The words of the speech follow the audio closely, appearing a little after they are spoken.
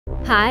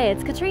Hi,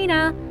 it's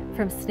Katrina!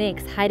 From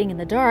snakes hiding in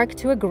the dark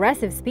to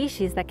aggressive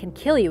species that can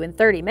kill you in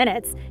 30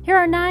 minutes, here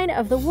are 9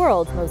 of the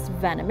world's most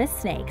venomous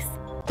snakes.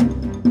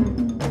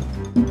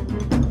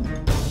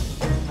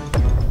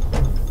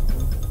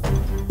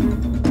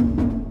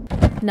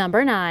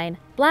 Number 9.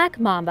 Black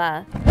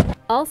Mamba.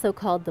 Also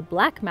called the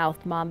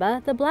black-mouthed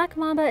mamba, the black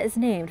mamba is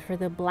named for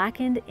the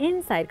blackened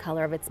inside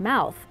color of its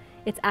mouth.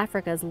 It's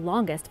Africa's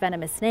longest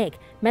venomous snake,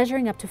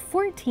 measuring up to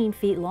 14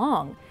 feet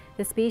long.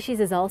 The species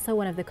is also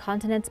one of the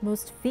continent's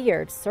most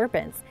feared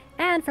serpents,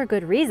 and for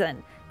good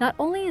reason. Not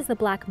only is the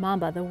black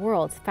mamba the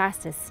world's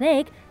fastest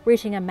snake,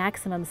 reaching a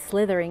maximum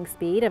slithering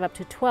speed of up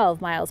to 12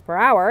 miles per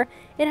hour,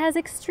 it has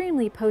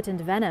extremely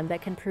potent venom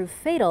that can prove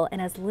fatal in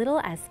as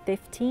little as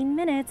 15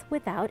 minutes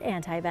without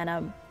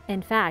antivenom.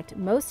 In fact,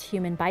 most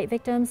human bite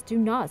victims do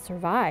not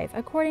survive,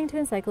 according to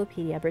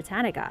Encyclopedia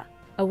Britannica.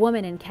 A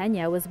woman in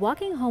Kenya was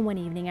walking home one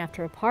evening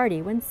after a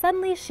party when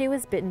suddenly she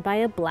was bitten by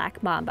a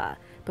black mamba.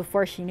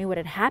 Before she knew what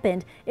had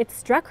happened, it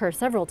struck her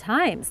several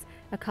times.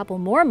 A couple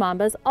more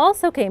mambas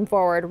also came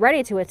forward,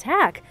 ready to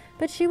attack,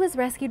 but she was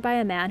rescued by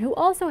a man who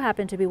also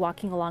happened to be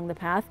walking along the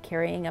path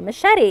carrying a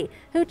machete,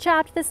 who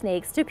chopped the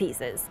snakes to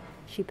pieces.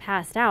 She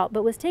passed out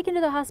but was taken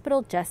to the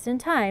hospital just in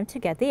time to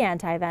get the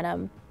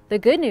antivenom. The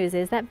good news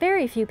is that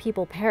very few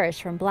people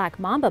perish from black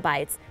mamba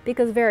bites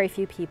because very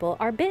few people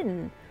are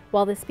bitten.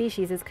 While the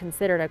species is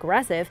considered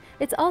aggressive,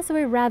 it's also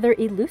a rather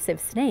elusive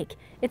snake.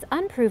 It's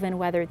unproven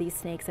whether these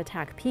snakes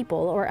attack people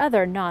or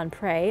other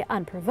non-prey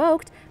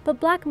unprovoked,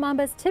 but black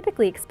mambas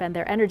typically expend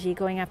their energy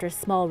going after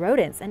small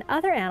rodents and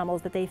other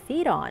animals that they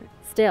feed on.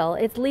 Still,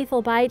 its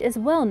lethal bite is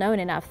well known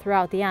enough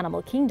throughout the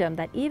animal kingdom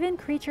that even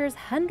creatures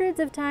hundreds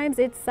of times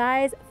its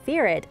size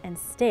fear it and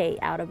stay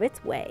out of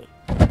its way.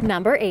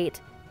 Number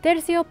 8.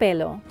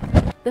 Terciopelo.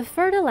 The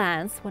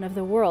fer-de-lance, one of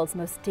the world's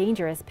most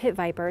dangerous pit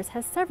vipers,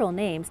 has several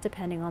names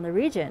depending on the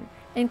region.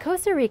 In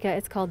Costa Rica,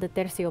 it's called the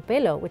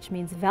terciopelo, which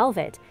means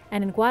velvet,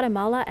 and in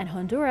Guatemala and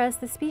Honduras,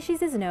 the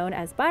species is known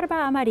as barba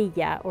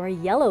amarilla, or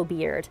yellow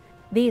beard.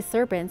 These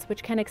serpents,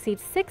 which can exceed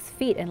 6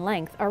 feet in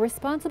length, are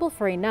responsible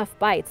for enough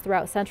bites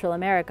throughout Central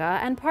America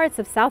and parts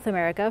of South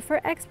America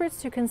for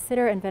experts to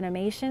consider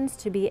envenomations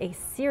to be a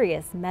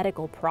serious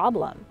medical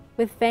problem.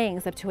 With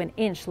fangs up to an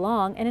inch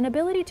long and an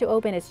ability to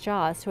open its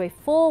jaws to a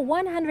full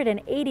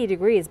 180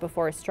 degrees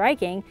before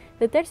striking,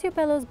 the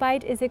terciopelo's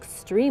bite is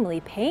extremely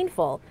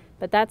painful.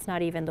 But that's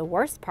not even the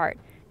worst part.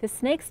 The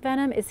snake's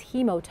venom is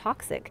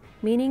hemotoxic,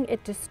 meaning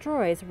it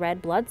destroys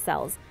red blood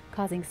cells,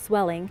 causing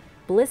swelling,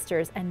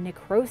 blisters, and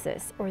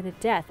necrosis, or the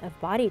death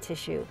of body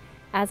tissue.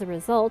 As a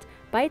result,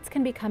 bites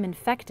can become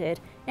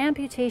infected,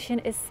 amputation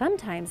is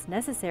sometimes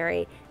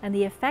necessary, and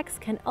the effects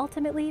can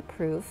ultimately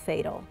prove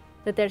fatal.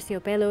 The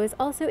terciopelo is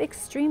also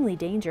extremely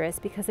dangerous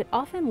because it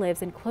often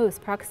lives in close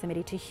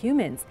proximity to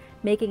humans,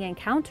 making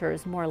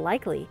encounters more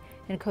likely.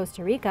 In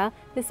Costa Rica,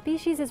 the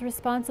species is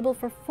responsible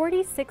for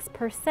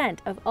 46%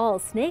 of all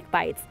snake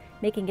bites,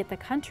 making it the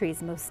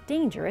country's most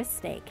dangerous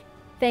snake.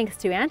 Thanks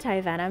to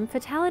antivenom,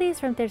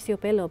 fatalities from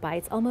terciopelo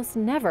bites almost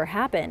never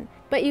happen,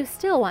 but you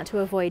still want to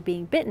avoid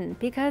being bitten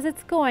because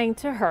it's going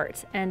to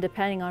hurt, and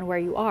depending on where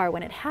you are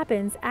when it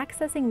happens,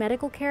 accessing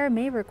medical care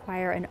may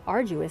require an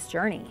arduous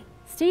journey.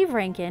 Steve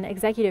Rankin,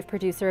 executive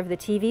producer of the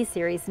TV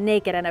series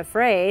Naked and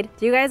Afraid,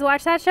 do you guys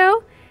watch that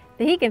show?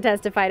 He can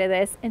testify to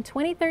this. In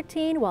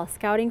 2013, while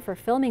scouting for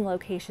filming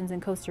locations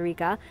in Costa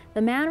Rica,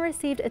 the man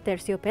received a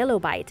terciopelo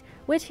bite,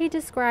 which he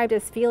described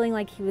as feeling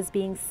like he was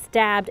being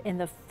stabbed in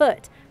the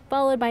foot,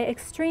 followed by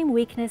extreme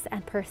weakness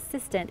and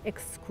persistent,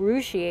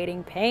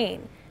 excruciating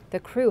pain. The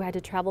crew had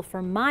to travel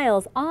for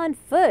miles on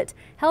foot,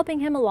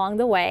 helping him along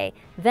the way.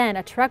 Then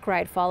a truck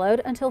ride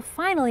followed until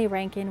finally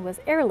Rankin was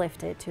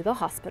airlifted to the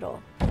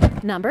hospital.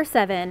 Number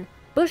 7.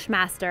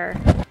 Bushmaster.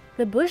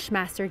 The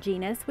Bushmaster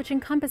genus, which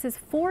encompasses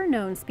 4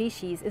 known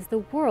species, is the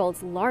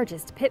world's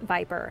largest pit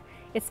viper.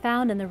 It's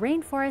found in the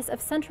rainforests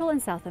of Central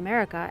and South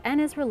America and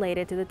is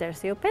related to the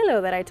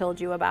terciopelo that I told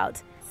you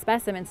about.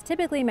 Specimens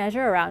typically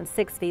measure around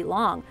 6 feet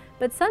long,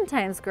 but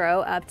sometimes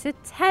grow up to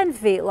 10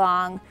 feet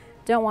long.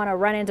 Don't want to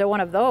run into one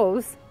of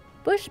those.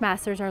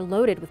 Bushmasters are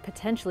loaded with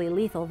potentially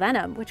lethal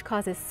venom, which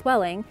causes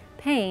swelling,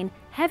 pain,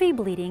 heavy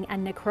bleeding,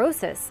 and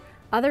necrosis.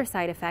 Other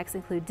side effects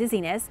include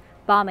dizziness,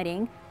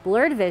 vomiting,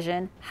 blurred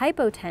vision,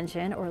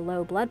 hypotension or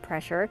low blood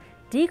pressure,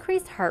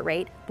 decreased heart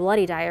rate,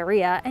 bloody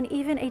diarrhea, and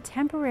even a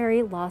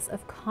temporary loss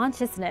of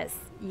consciousness.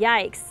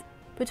 Yikes!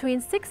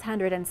 Between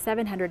 600 and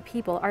 700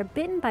 people are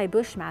bitten by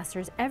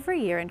Bushmasters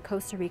every year in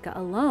Costa Rica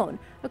alone,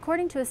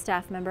 according to a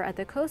staff member at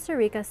the Costa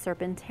Rica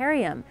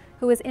Serpentarium,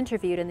 who was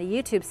interviewed in the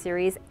YouTube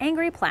series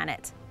Angry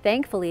Planet.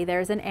 Thankfully,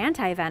 there's an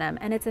antivenom,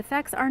 and its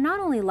effects are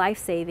not only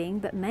life-saving,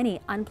 but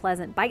many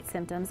unpleasant bite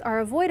symptoms are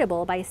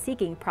avoidable by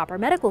seeking proper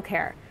medical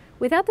care.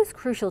 Without this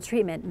crucial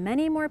treatment,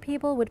 many more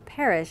people would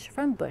perish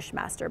from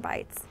Bushmaster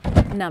bites.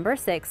 Number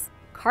 6.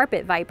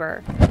 Carpet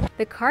viper.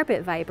 The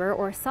carpet viper,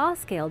 or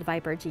saw-scaled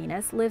viper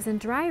genus, lives in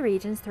dry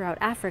regions throughout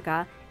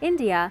Africa,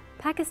 India,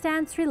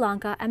 Pakistan, Sri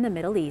Lanka, and the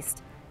Middle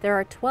East. There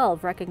are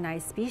 12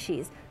 recognized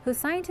species who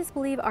scientists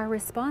believe are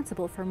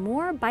responsible for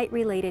more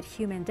bite-related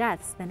human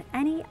deaths than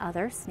any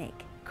other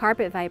snake.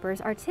 Carpet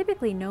vipers are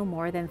typically no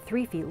more than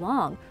 3 feet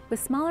long,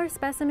 with smaller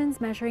specimens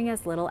measuring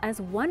as little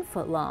as 1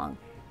 foot long.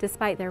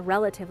 Despite their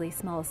relatively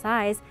small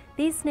size,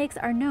 these snakes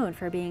are known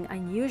for being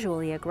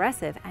unusually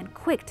aggressive and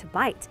quick to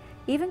bite,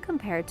 even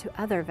compared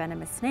to other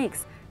venomous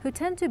snakes, who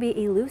tend to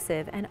be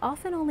elusive and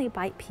often only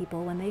bite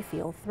people when they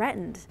feel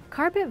threatened.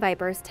 Carpet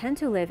vipers tend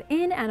to live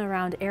in and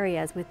around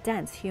areas with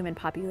dense human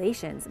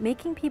populations,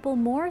 making people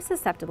more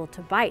susceptible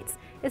to bites,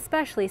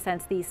 especially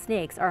since these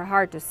snakes are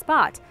hard to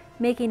spot,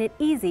 making it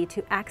easy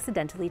to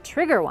accidentally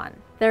trigger one.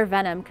 Their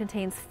venom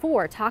contains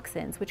 4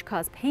 toxins which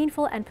cause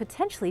painful and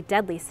potentially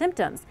deadly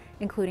symptoms,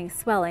 including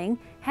swelling,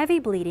 heavy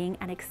bleeding,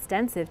 and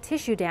extensive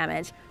tissue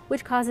damage,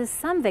 which causes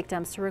some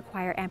victims to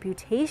require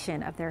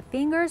amputation of their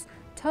fingers,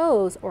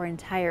 toes, or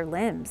entire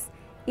limbs.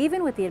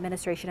 Even with the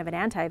administration of an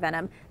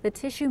antivenom, the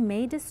tissue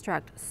may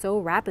destruct so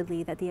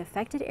rapidly that the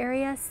affected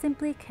area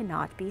simply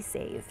cannot be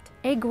saved.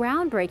 A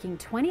groundbreaking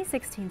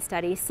 2016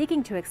 study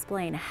seeking to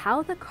explain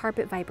how the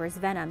carpet viper's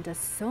venom does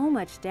so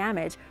much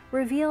damage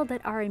revealed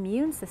that our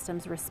immune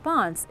system's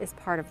response is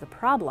part of the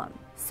problem.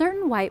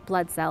 Certain white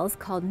blood cells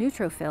called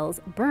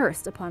neutrophils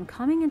burst upon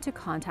coming into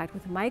contact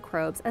with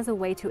microbes as a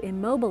way to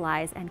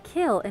immobilize and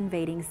kill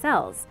invading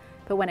cells.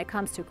 But when it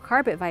comes to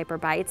carpet viper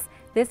bites,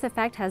 this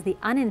effect has the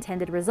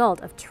unintended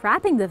result of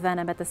trapping the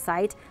venom at the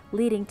site,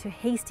 leading to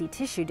hasty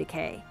tissue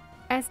decay.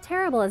 As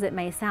terrible as it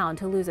may sound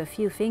to lose a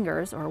few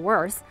fingers, or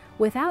worse,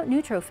 without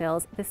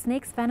neutrophils, the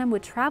snake's venom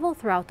would travel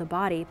throughout the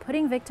body,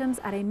 putting victims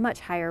at a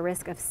much higher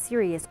risk of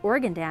serious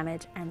organ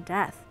damage and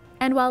death.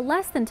 And while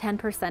less than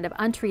 10% of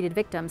untreated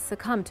victims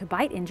succumb to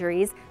bite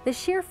injuries, the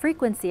sheer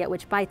frequency at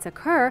which bites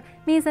occur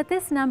means that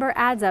this number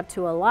adds up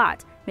to a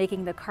lot,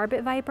 making the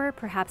carpet viper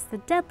perhaps the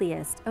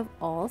deadliest of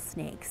all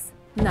snakes.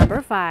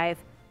 Number 5.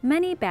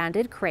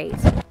 Many-banded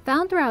krait.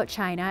 Found throughout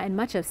China and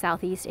much of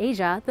Southeast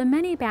Asia, the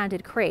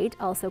many-banded krait,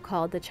 also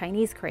called the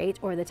Chinese krait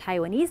or the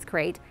Taiwanese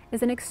krait,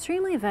 is an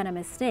extremely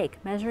venomous snake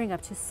measuring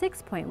up to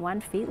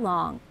 6.1 feet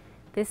long.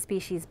 This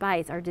species'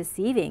 bites are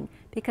deceiving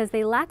because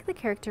they lack the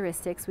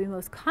characteristics we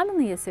most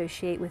commonly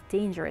associate with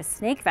dangerous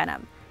snake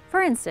venom.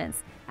 For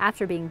instance,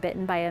 after being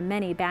bitten by a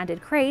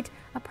many-banded krait,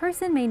 a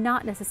person may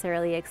not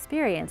necessarily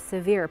experience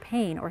severe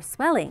pain or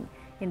swelling.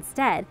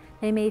 Instead,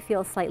 they may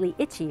feel slightly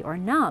itchy or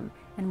numb,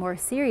 and more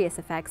serious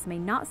effects may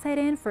not set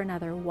in for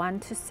another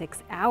 1 to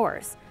 6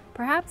 hours,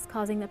 perhaps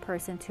causing the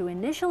person to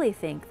initially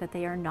think that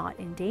they are not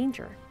in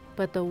danger.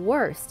 But the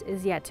worst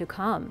is yet to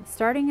come,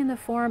 starting in the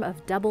form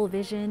of double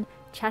vision,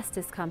 chest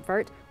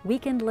discomfort,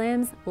 weakened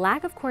limbs,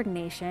 lack of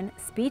coordination,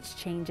 speech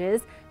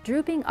changes,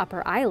 drooping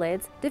upper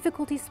eyelids,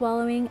 difficulty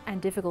swallowing,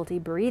 and difficulty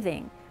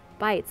breathing.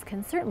 Bites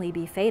can certainly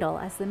be fatal,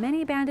 as the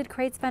many-banded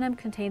krait's venom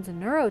contains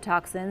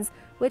neurotoxins,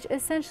 which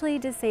essentially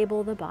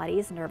disable the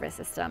body's nervous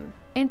system.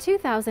 In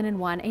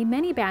 2001, a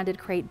many-banded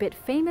krait bit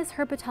famous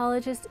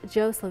herpetologist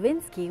Joe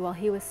Slavinsky while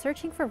he was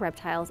searching for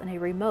reptiles in a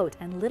remote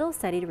and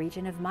little-studied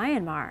region of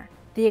Myanmar.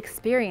 The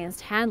experienced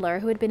handler,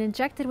 who had been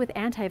injected with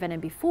antivenom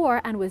before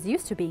and was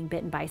used to being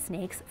bitten by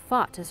snakes,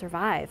 fought to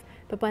survive.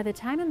 But by the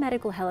time a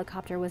medical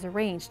helicopter was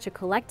arranged to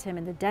collect him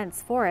in the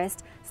dense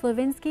forest,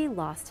 Slavinsky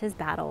lost his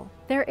battle.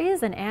 There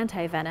is an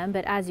antivenom,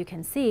 but as you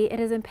can see, it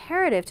is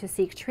imperative to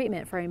seek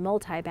treatment for a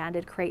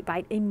multi-banded krait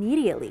bite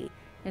immediately.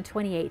 In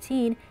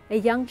 2018, a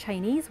young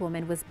Chinese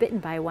woman was bitten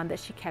by one that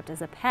she kept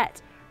as a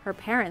pet. Her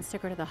parents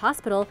took her to the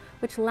hospital,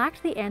 which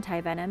lacked the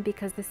antivenom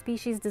because the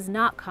species does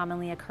not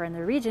commonly occur in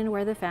the region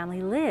where the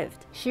family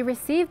lived. She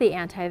received the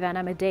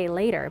antivenom a day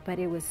later, but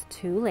it was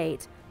too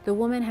late. The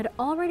woman had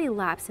already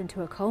lapsed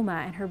into a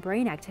coma and her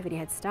brain activity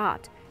had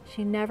stopped.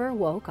 She never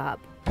woke up.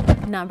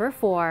 Number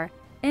 4.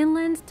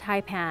 Inland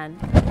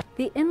taipan.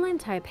 The inland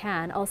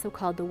taipan, also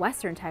called the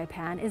western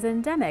taipan, is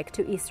endemic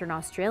to eastern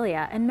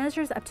Australia and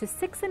measures up to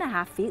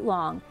 6.5 feet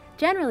long.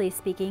 Generally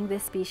speaking,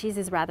 this species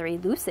is rather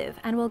elusive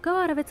and will go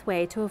out of its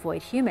way to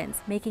avoid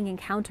humans, making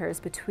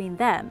encounters between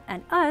them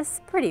and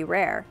us pretty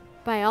rare.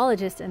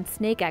 Biologist and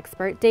snake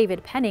expert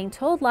David Penning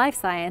told Life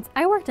Science,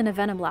 "I worked in a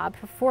venom lab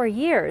for 4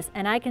 years,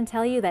 and I can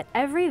tell you that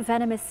every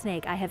venomous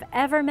snake I have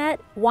ever met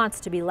wants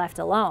to be left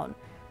alone.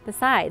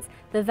 Besides,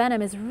 the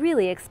venom is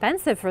really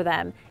expensive for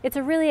them. It's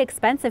a really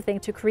expensive thing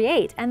to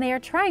create, and they are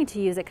trying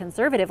to use it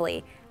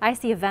conservatively. I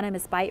see a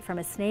venomous bite from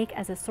a snake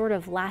as a sort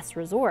of last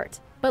resort."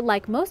 But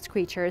like most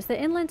creatures,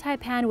 the inland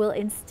taipan will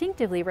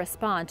instinctively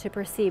respond to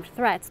perceived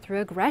threats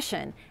through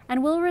aggression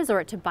and will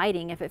resort to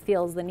biting if it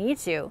feels the need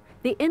to.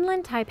 The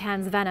inland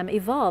taipan's venom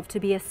evolved to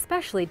be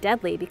especially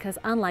deadly because,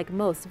 unlike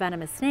most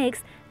venomous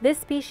snakes, this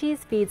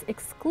species feeds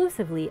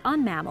exclusively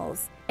on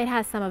mammals. It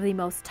has some of the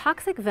most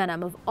toxic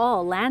venom of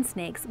all land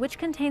snakes, which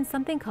contains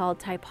something called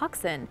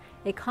taipoxin,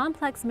 a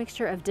complex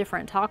mixture of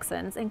different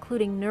toxins,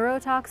 including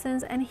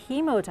neurotoxins and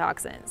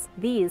hemotoxins.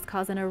 These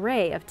cause an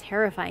array of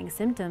terrifying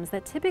symptoms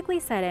that typically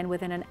set in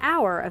within an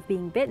hour of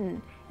being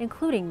bitten,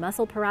 including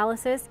muscle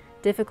paralysis,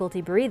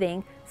 difficulty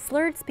breathing,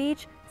 slurred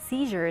speech,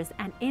 seizures,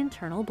 and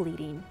internal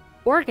bleeding.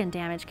 Organ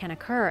damage can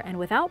occur, and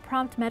without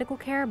prompt medical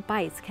care,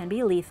 bites can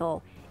be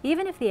lethal.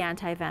 Even if the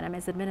antivenom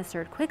is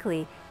administered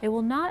quickly, it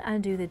will not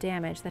undo the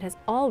damage that has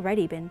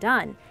already been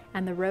done,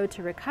 and the road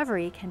to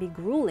recovery can be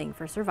grueling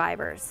for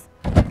survivors.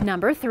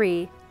 Number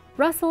 3.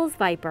 Russell's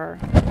viper.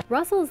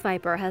 Russell's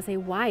viper has a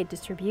wide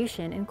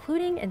distribution,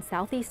 including in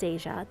Southeast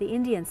Asia, the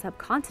Indian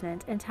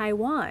subcontinent, and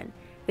Taiwan.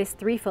 This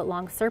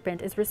 3-foot-long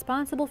serpent is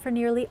responsible for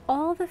nearly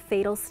all the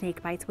fatal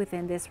snake bites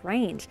within this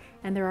range,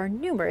 and there are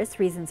numerous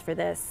reasons for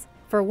this.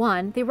 For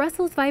one, the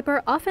Russell's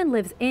viper often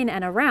lives in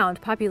and around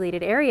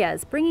populated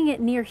areas, bringing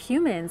it near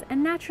humans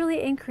and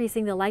naturally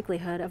increasing the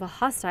likelihood of a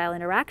hostile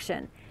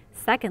interaction.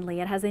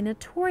 Secondly, it has a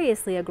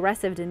notoriously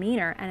aggressive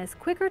demeanor and is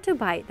quicker to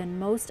bite than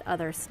most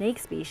other snake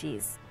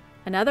species.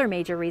 Another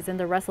major reason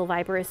the Russell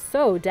viper is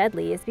so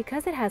deadly is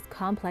because it has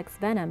complex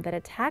venom that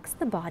attacks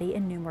the body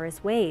in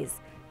numerous ways.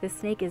 The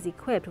snake is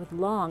equipped with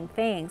long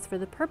fangs for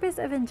the purpose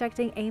of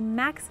injecting a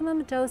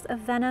maximum dose of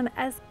venom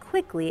as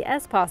quickly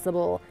as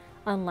possible,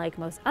 unlike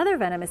most other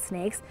venomous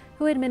snakes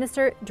who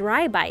administer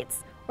dry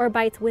bites or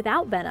bites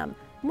without venom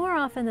more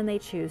often than they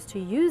choose to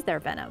use their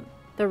venom.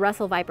 The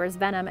Russell viper's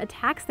venom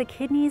attacks the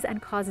kidneys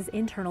and causes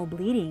internal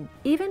bleeding.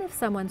 Even if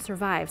someone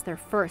survives their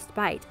first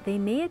bite, they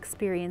may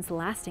experience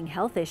lasting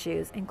health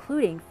issues,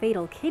 including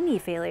fatal kidney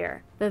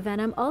failure. The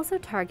venom also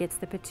targets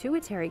the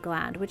pituitary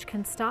gland, which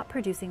can stop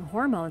producing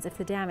hormones if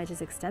the damage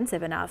is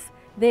extensive enough.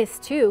 This,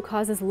 too,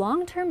 causes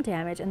long-term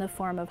damage in the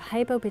form of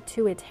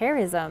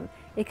hypopituitarism,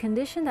 a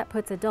condition that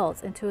puts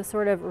adults into a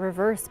sort of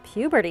reverse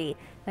puberty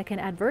that can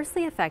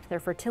adversely affect their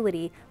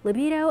fertility,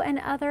 libido, and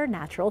other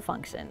natural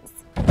functions.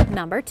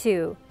 Number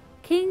 2.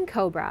 King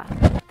cobra.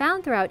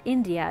 Found throughout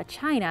India,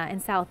 China,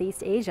 and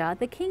Southeast Asia,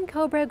 the king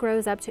cobra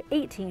grows up to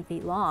 18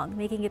 feet long,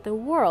 making it the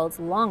world's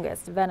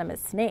longest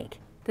venomous snake.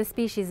 The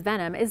species'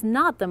 venom is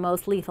not the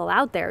most lethal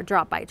out there,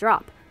 drop by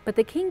drop, but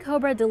the king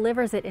cobra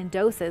delivers it in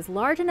doses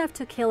large enough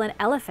to kill an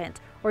elephant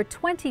or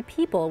 20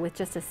 people with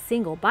just a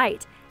single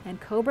bite,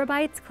 and cobra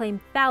bites claim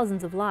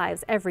thousands of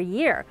lives every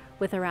year,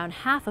 with around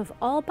half of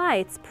all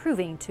bites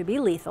proving to be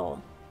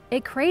lethal. A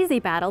crazy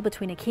battle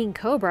between a king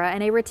cobra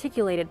and a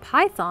reticulated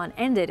python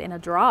ended in a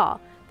draw.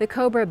 The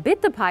cobra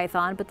bit the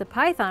python, but the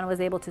python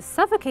was able to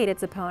suffocate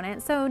its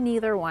opponent, so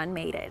neither one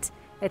made it.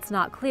 It's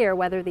not clear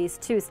whether these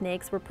two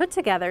snakes were put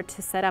together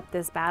to set up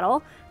this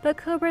battle, but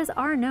cobras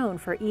are known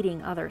for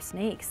eating other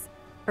snakes.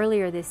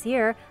 Earlier this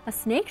year, a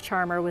snake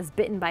charmer was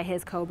bitten by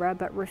his cobra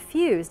but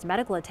refused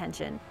medical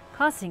attention,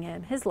 costing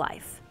him his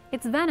life.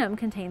 Its venom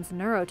contains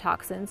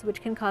neurotoxins,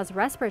 which can cause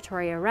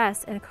respiratory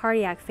arrest and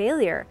cardiac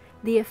failure.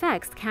 The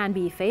effects can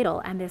be fatal,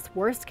 and this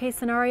worst-case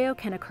scenario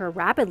can occur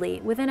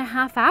rapidly, within a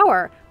half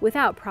hour,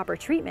 without proper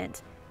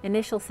treatment.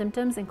 Initial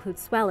symptoms include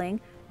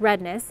swelling,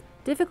 redness,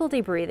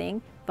 difficulty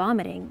breathing,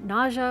 vomiting,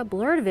 nausea,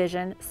 blurred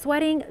vision,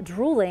 sweating,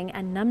 drooling,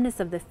 and numbness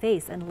of the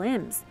face and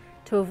limbs.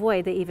 To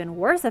avoid the even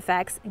worse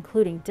effects,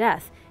 including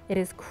death, it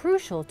is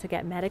crucial to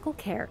get medical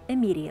care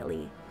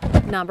immediately.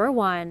 Number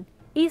 1.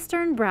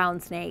 Eastern brown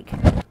snake.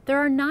 There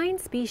are 9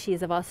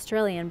 species of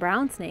Australian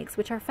brown snakes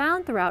which are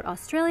found throughout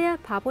Australia,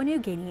 Papua New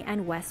Guinea,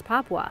 and West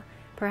Papua.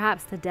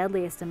 Perhaps the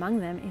deadliest among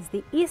them is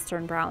the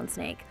eastern brown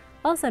snake,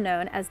 also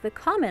known as the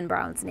common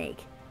brown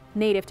snake.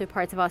 Native to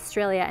parts of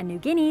Australia and New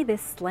Guinea,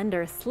 this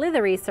slender,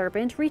 slithery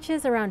serpent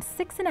reaches around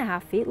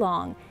 6.5 feet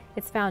long.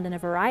 It's found in a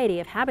variety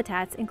of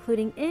habitats,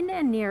 including in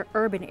and near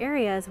urban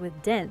areas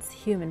with dense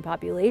human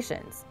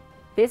populations.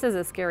 This is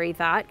a scary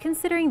thought,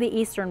 considering the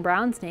eastern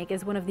brown snake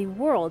is one of the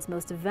world's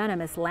most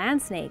venomous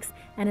land snakes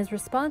and is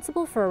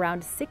responsible for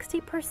around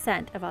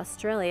 60% of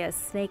Australia's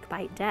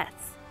snakebite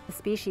deaths. The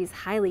species'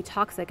 highly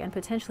toxic and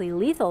potentially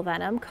lethal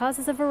venom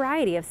causes a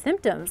variety of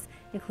symptoms,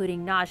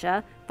 including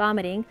nausea,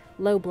 vomiting,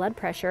 low blood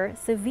pressure,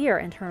 severe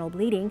internal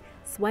bleeding,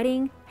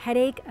 sweating,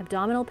 headache,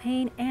 abdominal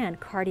pain,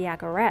 and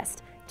cardiac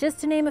arrest, just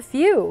to name a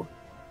few.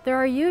 There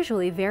are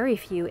usually very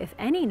few, if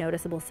any,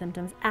 noticeable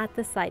symptoms at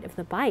the site of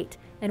the bite,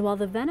 and while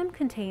the venom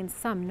contains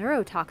some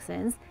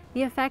neurotoxins,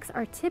 the effects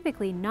are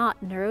typically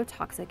not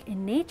neurotoxic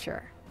in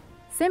nature.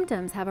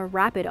 Symptoms have a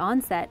rapid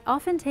onset,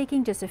 often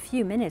taking just a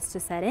few minutes to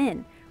set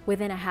in.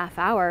 Within a half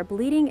hour,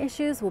 bleeding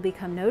issues will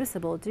become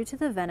noticeable due to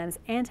the venom's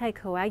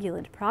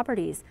anticoagulant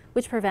properties,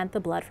 which prevent the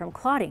blood from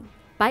clotting.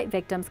 Bite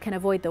victims can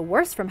avoid the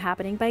worst from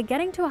happening by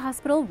getting to a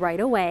hospital right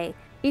away.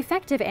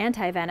 Effective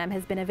antivenom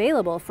has been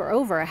available for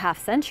over a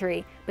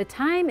half-century, but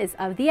time is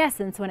of the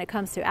essence when it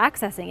comes to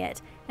accessing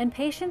it, and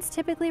patients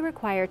typically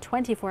require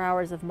 24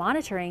 hours of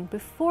monitoring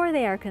before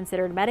they are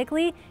considered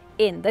medically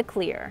in the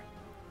clear.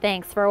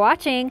 Thanks for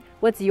watching!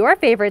 What's your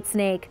favorite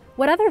snake?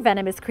 What other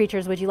venomous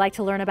creatures would you like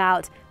to learn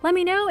about? Let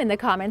me know in the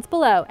comments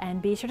below,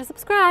 and be sure to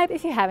subscribe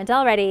if you haven't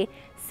already.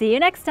 See you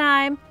next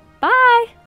time! Bye!